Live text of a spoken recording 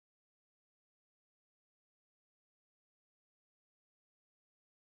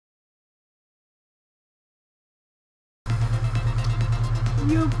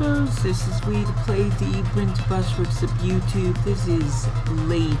Yo folks, this is Wii2PLAY, the Brent Buzzworks of YouTube. This is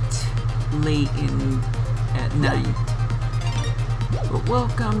late at night. But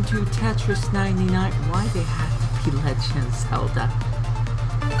welcome to Tetris 99. Why they have to be Legend of Zelda?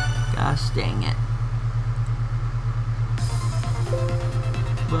 Gosh dang it.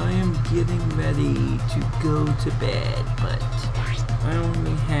 I am getting ready to go to bed, but I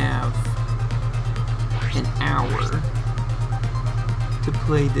only have an hour to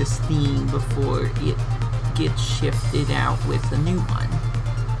play this theme before it gets shifted out with a new one.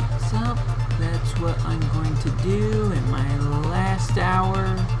 So that's what I'm going to do in my last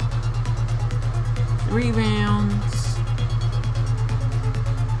hour. 3 rounds.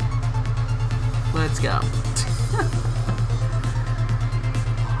 Let's go.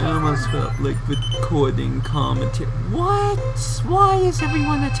 I almost felt like recording commentary. What? Why is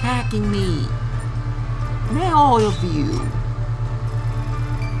everyone attacking me? Now all of you.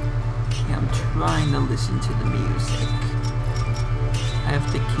 I'm trying to listen to the music. I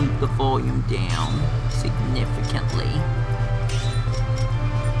have to keep the volume down significantly.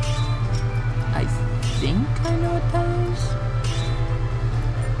 I think I know what that is.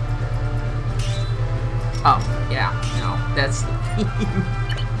 Oh, yeah, no, that's the theme.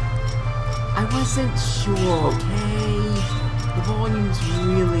 I wasn't sure, okay? The volume's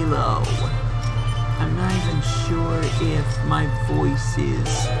really low. I'm not even sure if my voice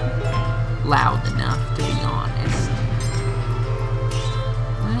is loud enough, to be honest.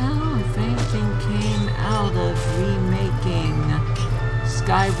 Well, if anything came out of remaking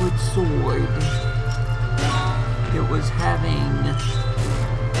Skyward Sword, it was having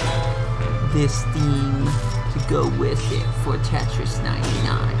this theme to go with it for Tetris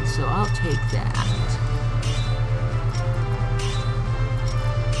 99, so I'll take that.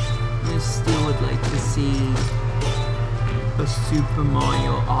 I still would like to see a Super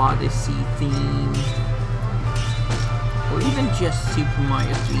Mario Odyssey theme, or even just Super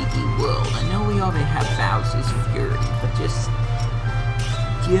Mario 3D World. I know we already have Bowser's Fury, but just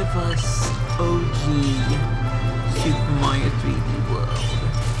give us OG Super Mario 3D World.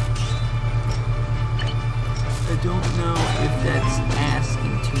 I don't know if that's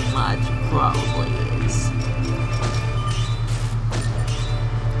asking too much, probably is.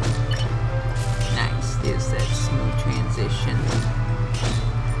 Nice, there's that smooth transition.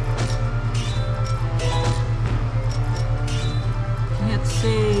 Can't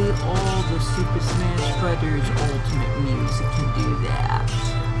say all the Super Smash Bros. Ultimate music can do that.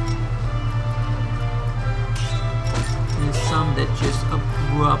 There's some that just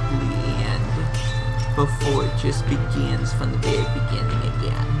abruptly end before it just begins from the very beginning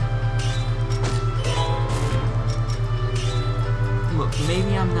again. Look,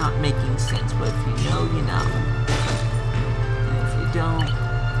 maybe I'm not making sense, but if you know, you know. And if you don't,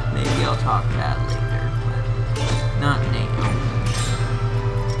 maybe I'll talk about it later, but not now.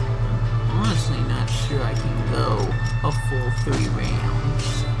 I'm honestly not sure I can go a full 3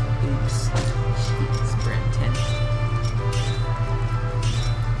 rounds. Oops. Jeez, Brenton.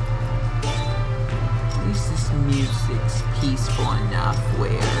 At least this music's peaceful enough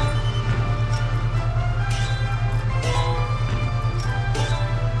where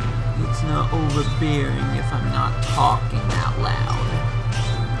it's not overbearing if I'm not talking out loud.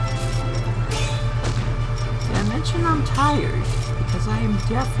 Did I mention I'm tired? Because I am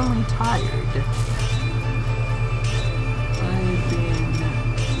definitely tired. I've been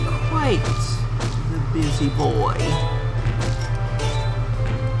quite the busy boy.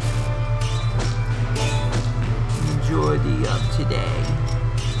 Majority of today,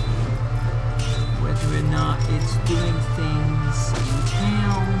 whether or not it's doing things in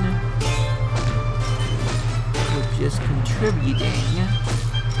town or just contributing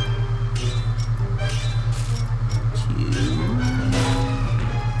to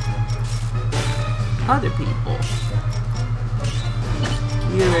other people.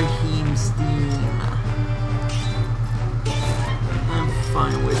 Girahim's theme. I'm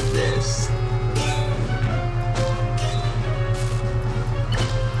fine with this.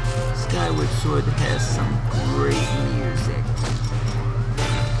 Skyward Sword has some great music.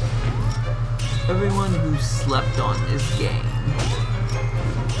 Everyone who slept on this game,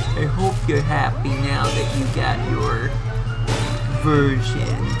 I hope you're happy now that you got your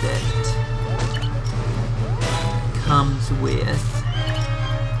version that comes with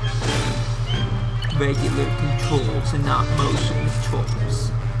regular controls and not motion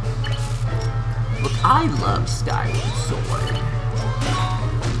controls. Look, I love Skyward Sword.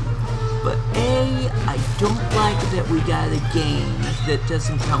 But A, I don't like that we got a game that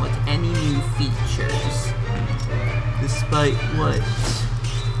doesn't come with any new features. Despite what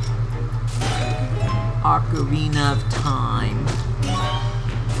Ocarina of Time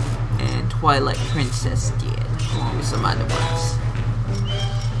and Twilight Princess did, along with some other ones.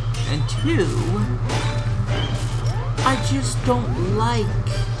 And 2, I just don't like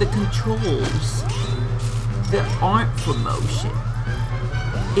the controls that aren't for motion.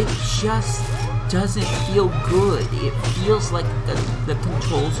 It just doesn't feel good. It feels like the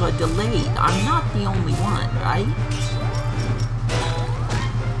controls are delayed. I'm not the only one, right?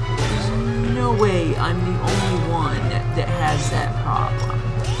 There's no way I'm the only one that has that problem.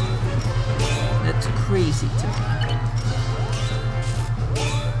 That's crazy to me.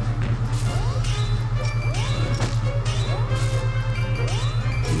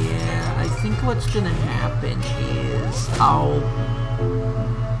 Yeah, I think what's gonna happen is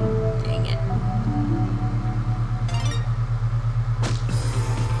dang it.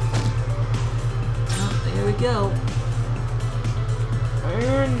 Oh, there we go.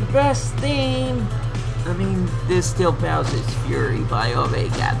 Earn best theme. I mean, there's still Bowser's Fury, but I already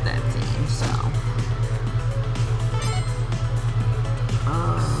got that theme, so.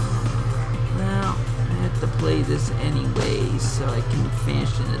 Well, I have to play this anyways, so I can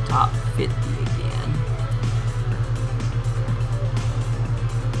finish in the top 50 again.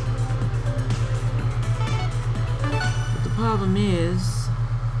 But the problem is,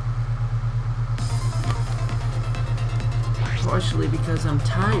 partially because I'm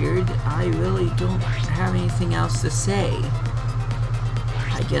tired, I really don't have anything else to say.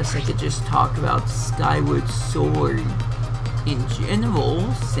 I guess I could just talk about Skyward Sword in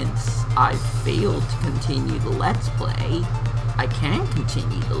general, since I failed to continue the Let's Play. I can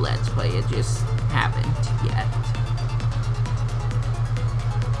continue the Let's Play, I just haven't yet.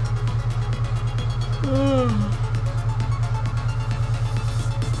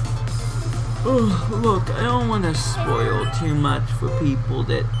 Look, I don't want to spoil too much for people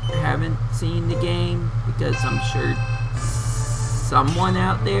that haven't seen the game, because I'm sure someone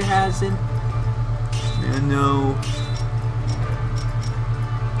out there hasn't. I know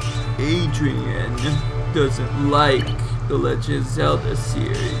Adrian doesn't like the Legend of Zelda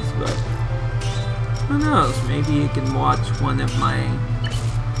series, but who knows, maybe you can watch one of my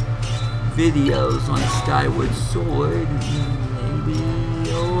videos on Skyward Sword and maybe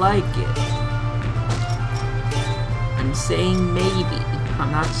you'll like it. I'm saying maybe.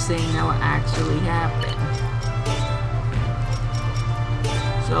 I'm not saying that will actually happen.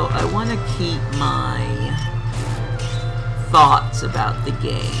 So I want to keep my thoughts about the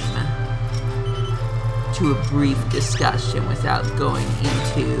game to a brief discussion without going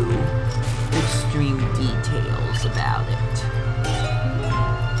into extreme details about it.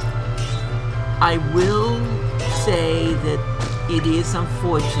 I will say that it is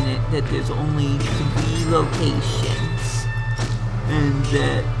unfortunate that there's only 3 locations and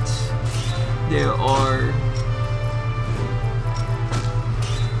that there are,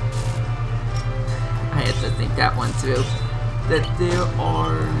 I had to think that one through, that there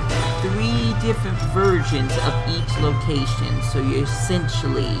are 3 different versions of each location, so you're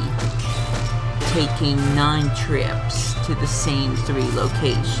essentially taking 9 trips to the same 3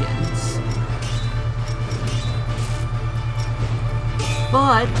 locations.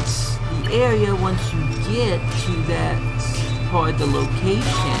 But the area, once you get to that part of the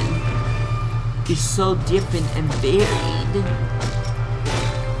location, is so different and varied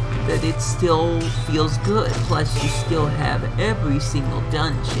that it still feels good. Plus, you still have every single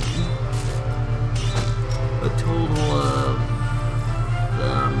dungeon. A total of,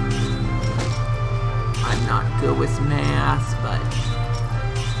 I'm not good with math, but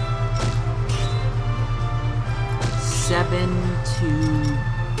 7 to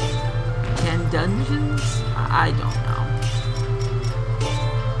 10 dungeons? I don't know.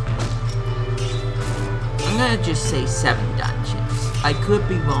 I'm gonna just say 7 dungeons. I could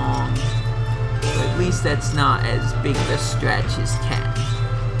be wrong, but at least that's not as big of a stretch as 10.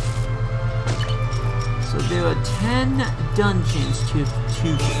 So there are 10 dungeons to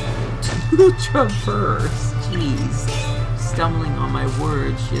traverse. Jeez. Stumbling on my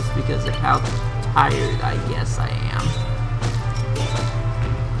words just because of how tired I guess I am.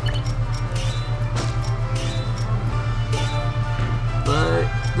 But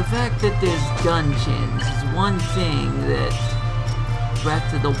the fact that there's dungeons is one thing that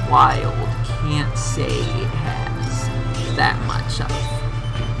Breath of the Wild can't say it has that much of.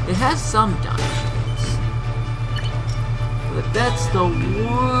 It has some dungeons, but that's the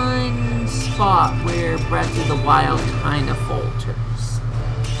one spot where Breath of the Wild kind of falters.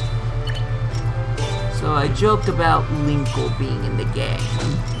 So I joked about Linkle being in the game.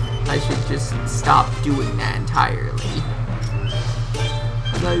 I should just stop doing that entirely.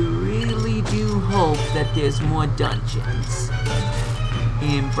 But I really really do hope that there's more dungeons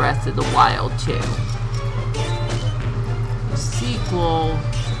in Breath of the Wild 2. The sequel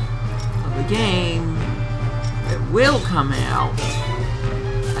of a game that will come out,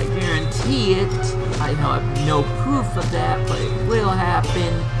 I guarantee it. I have no proof of that, but it will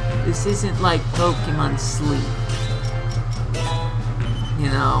happen. This isn't like Pokemon Sleep. You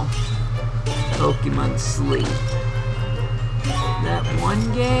know, Pokemon Sleep. That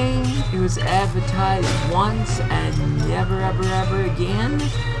one game, it was advertised once and never ever ever again.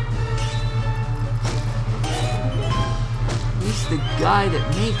 He's the guy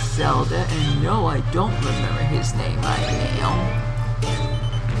that makes Zelda, and no, I don't remember his name right now.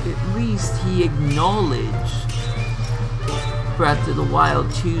 At least he acknowledged Breath of the Wild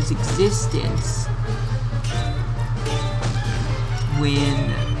 2's existence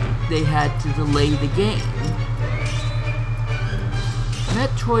when they had to delay the game.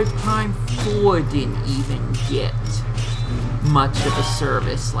 Metroid Prime 4 didn't even get much of a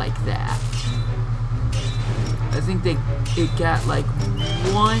service like that. I think it got like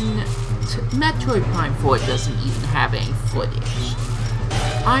one... Metroid Prime 4 doesn't even have any footage.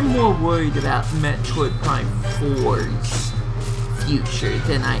 I'm more worried about Metroid Prime 4's future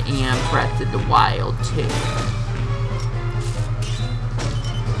than I am Breath of the Wild 2.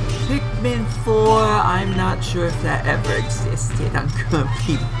 Pikmin 4, I'm not sure if that ever existed. I'm gonna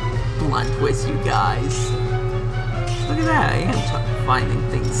be blunt with you guys. Look at that, I am finding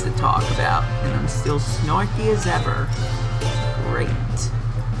things to talk about, and I'm still snarky as ever. Great.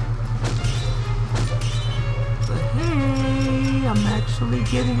 But hey, I'm actually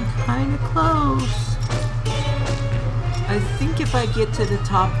getting kinda close. I think if I get to the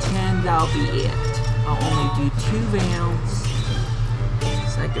top 10, that'll be it. I'll only do 2 rounds.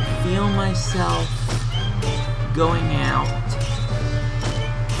 I can feel myself going out.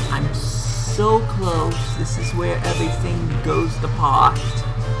 I'm so close. This is where everything goes to pot.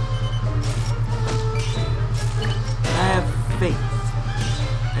 I have faith.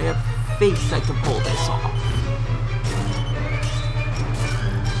 I have faith I can pull this off.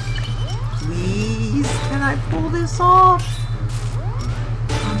 Please, can I pull this off?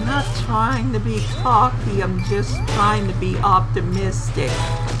 I'm not trying to be cocky, I'm just trying to be optimistic.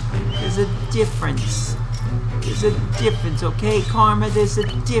 There's a difference. There's a difference, okay, Karma? There's a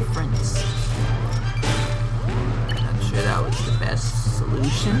difference. Not sure that was the best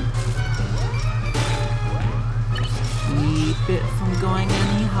solution. Keep it from going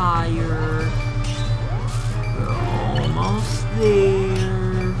any higher. We're almost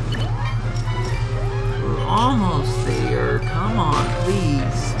there. We're almost there. Come on,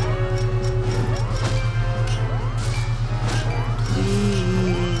 please.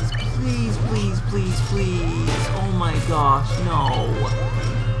 Please, please, please, please, please. Oh my gosh, no.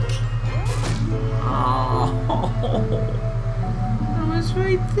 Oh, I was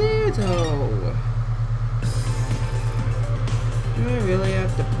right there though. Do I really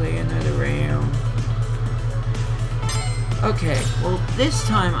have to play another round? Okay, well this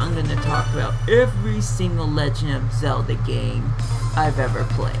time I'm going to talk about every single Legend of Zelda game I've ever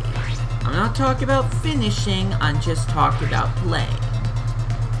played. I'm not talking about finishing, I'm just talking about playing.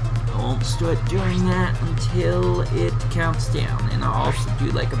 I won't start doing that until it counts down, and I'll also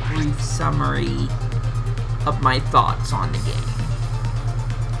do like a brief summary of my thoughts on the game.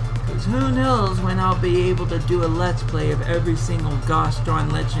 Because who knows when I'll be able to do a Let's Play of every single gosh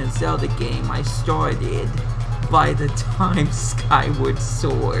darn Legend of Zelda game I started by the time Skyward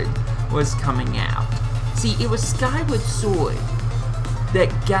Sword was coming out. See, it was Skyward Sword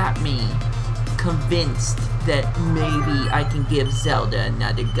that got me convinced that maybe I can give Zelda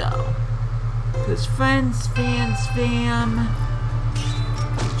another go. Because friends, fans, fam,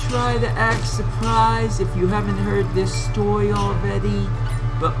 try to act surprised if you haven't heard this story already,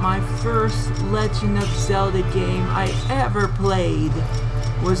 but my first Legend of Zelda game I ever played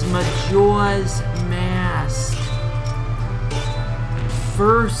was Majora's Mask.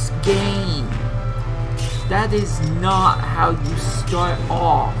 First game. That is not how you start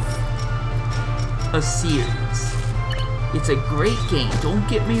off a series. It's a great game, don't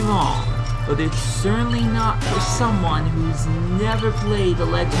get me wrong, but it's certainly not for someone who's never played a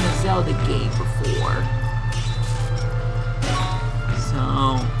Legend of Zelda game before.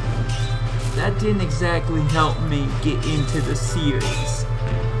 So, that didn't exactly help me get into the series.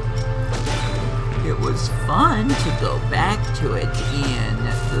 It was fun to go back to it in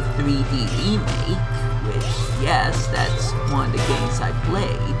the 3D remake, which, yes, that's one of the games I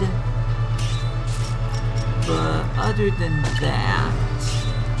played. But other than that,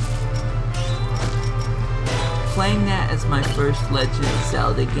 playing that as my first Legend of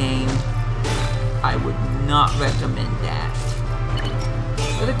Zelda game, I would not recommend that.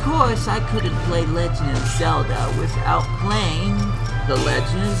 But of course, I couldn't play Legend of Zelda without playing The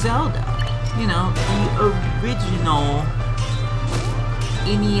Legend of Zelda. You know, the original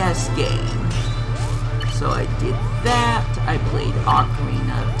NES game. So I did that. I played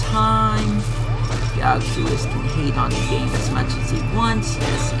Ocarina of Time. Galaxy West can hate on the game as much as he wants,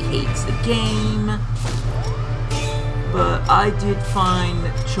 as he hates the game. But I did find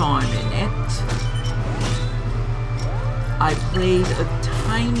charm in it. I played a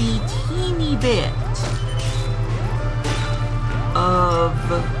tiny, teeny bit of...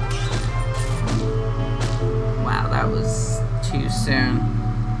 Wow, that was too soon.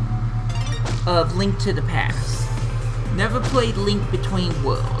 Of Link to the Past. Never played Link Between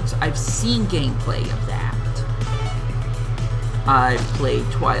Worlds. I've seen gameplay of that. I played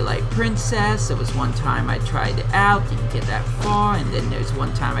Twilight Princess. There was one time I tried it out, didn't get that far, and then there's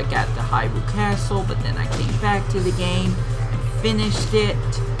one time I got to Hyrule Castle, but then I came back to the game and finished it.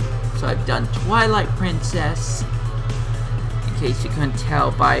 So I've done Twilight Princess. In case you couldn't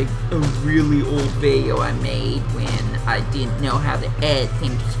tell by a really old video I made when I didn't know how to edit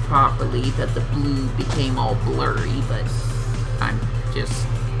things properly, that the blue became all blurry, but I'm just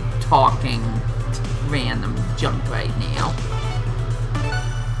talking random junk right now.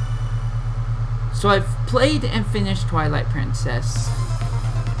 So I've played and finished Twilight Princess.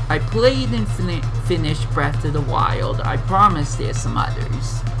 I played and finished Breath of the Wild. I promise there's some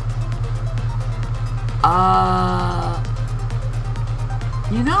others.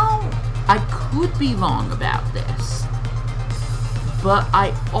 You know, I could be wrong about this, but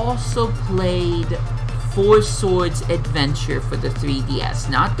I also played Four Swords Adventure for the 3DS,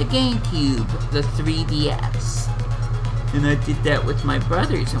 not the GameCube, the 3DS. And I did that with my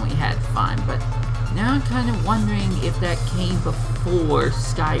brothers and we had fun, but now I'm kind of wondering if that came before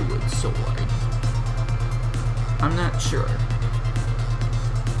Skyward Sword. I'm not sure.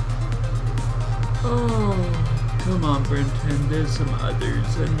 Oh, come on, Brenton, there's some others.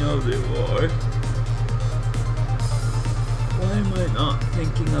 I know there are. Why am I not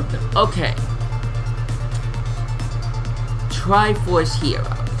thinking of them? Okay. Triforce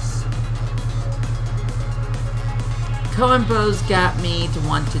Heroes. Coen Bros got me to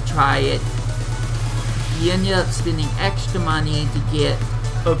want to try it. He ended up spending extra money to get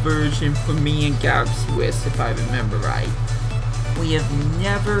a version for me and Galaxy West, if I remember right. We have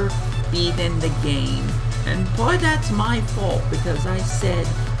never beaten the game, and boy, that's my fault, because I said,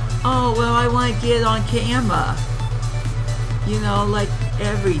 oh, well, I want to get it on camera. You know, like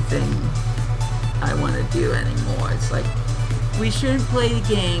everything I want to do anymore. It's like, we shouldn't play the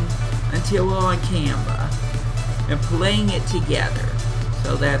game until we're on camera and playing it together.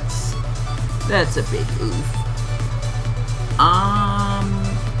 So that's a big oof.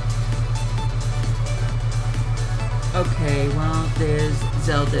 Okay, well, there's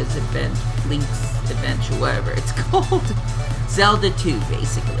Zelda's Link's Adventure, whatever it's called. Zelda 2,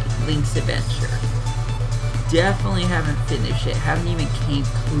 basically. Link's Adventure. Definitely haven't finished it. Haven't even came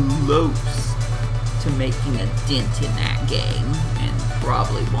close to making a dent in that game, and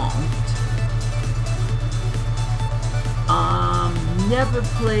probably won't. Never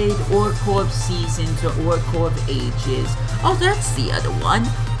played Oracle of Seasons or Oracle of Ages. Oh, that's the other one.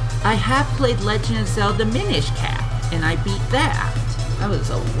 I have played Legend of Zelda Minish Cap, and I beat that. That was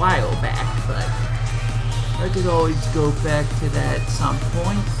a while back, but I could always go back to that at some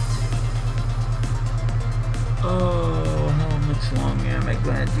point. Oh, how much longer am I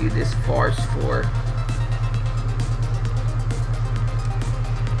going to do this farce for?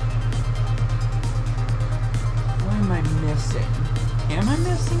 What am I missing? Am I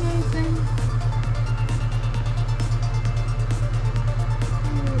missing anything?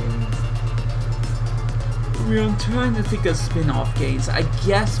 I'm trying to think of spin-off games. I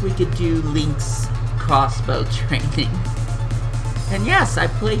guess we could do Link's crossbow training. And yes, I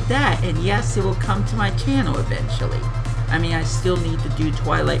played that, and yes, it will come to my channel eventually. I mean, I still need to do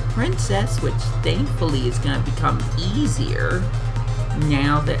Twilight Princess, which thankfully is going to become easier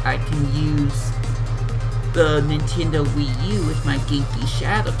now that I can use the Nintendo Wii U with my Genki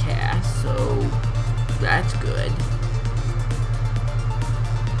Shadowcast, so that's good.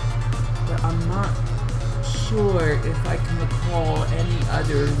 But I'm not sure if I can recall any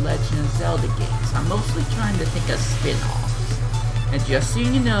other Legend of Zelda games. I'm mostly trying to think of spin-offs. And just so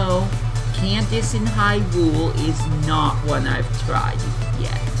you know, Candace in Hyrule is not one I've tried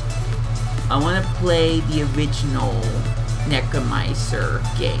yet. I want to play the original Necromancer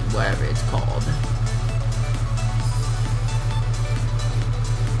game, whatever it's called.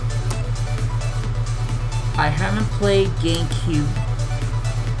 I haven't played GameCube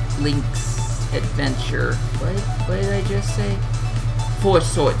Link's Adventure. What did I just say? Four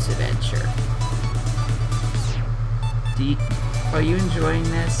Swords Adventure. Are you enjoying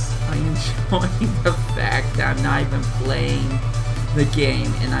this? Are you enjoying the fact that I'm not even playing the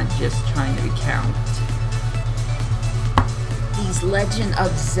game and I'm just trying to recount these Legend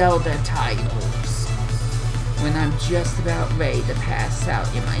of Zelda titles when I'm just about ready to pass out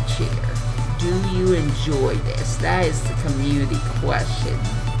in my chair? Do you enjoy this? That is the community question,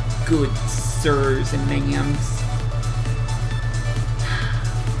 good sirs and ma'ams.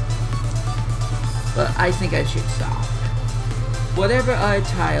 But I think I should stop. Whatever other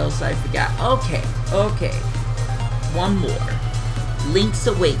titles I forgot. Okay. One more. Link's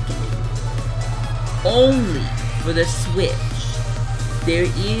Awakening. Only for the Switch. There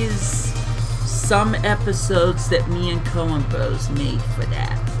is some episodes that me and Coen Bros made for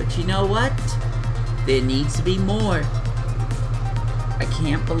that. But you know what? There needs to be more. I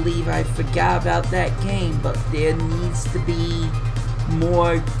can't believe I forgot about that game, but there needs to be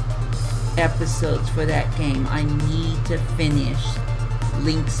more episodes for that game. I need to finish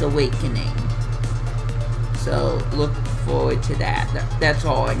Link's Awakening. So look forward to that. That's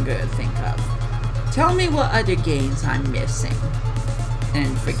all I'm gonna think of. Tell me what other games I'm missing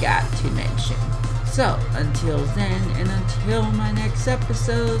and forgot to mention. So until then, and until my next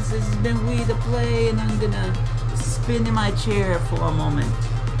episodes, this has been Wii2PLAY, and I'm gonna spin in my chair for a moment.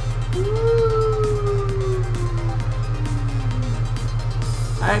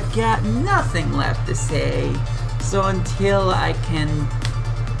 I've got nothing left to say, so until I can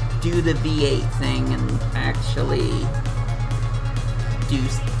do the V8 thing and actually do...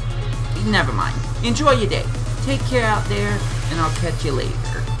 Never mind. Enjoy your day. Take care out there, and I'll catch you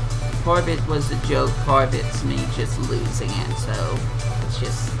later. Part of it was a joke, part of it's me just losing it, so let's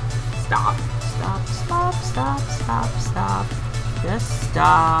just stop. Just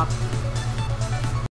stop.